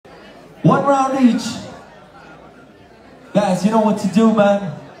1 round each. Guys, you know what to do,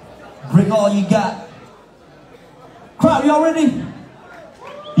 man. Bring all you got. Crowd, y'all ready?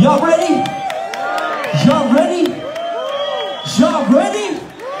 Y'all ready? Y'all ready? Y'all ready?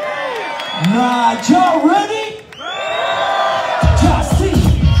 Nah, y'all ready? Just see.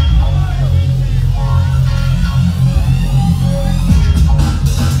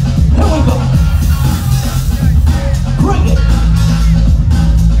 Here we go. Bring it.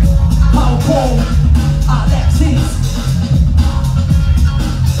 Powerful Alexis.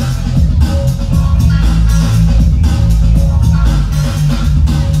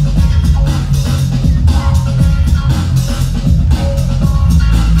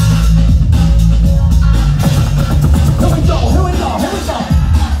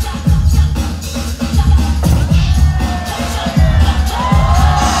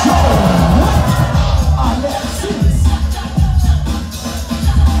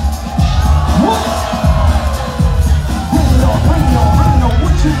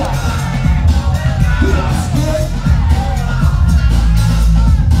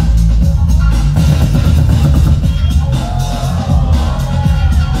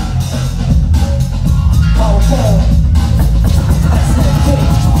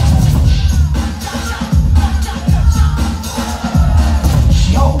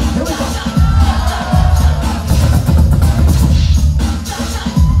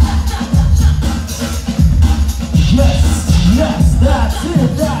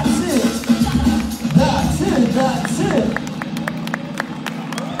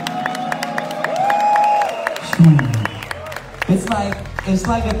 It's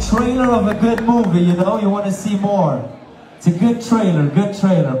like a trailer of a good movie, you know? You want to see more. It's a good trailer, good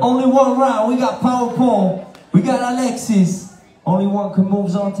trailer. Only 1 round. We got Power Pole. We got Alexis. Only one can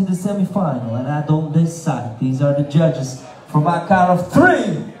move on to the semi-final. And I don't decide. These are the judges. From my count of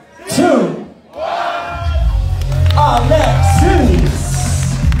 3.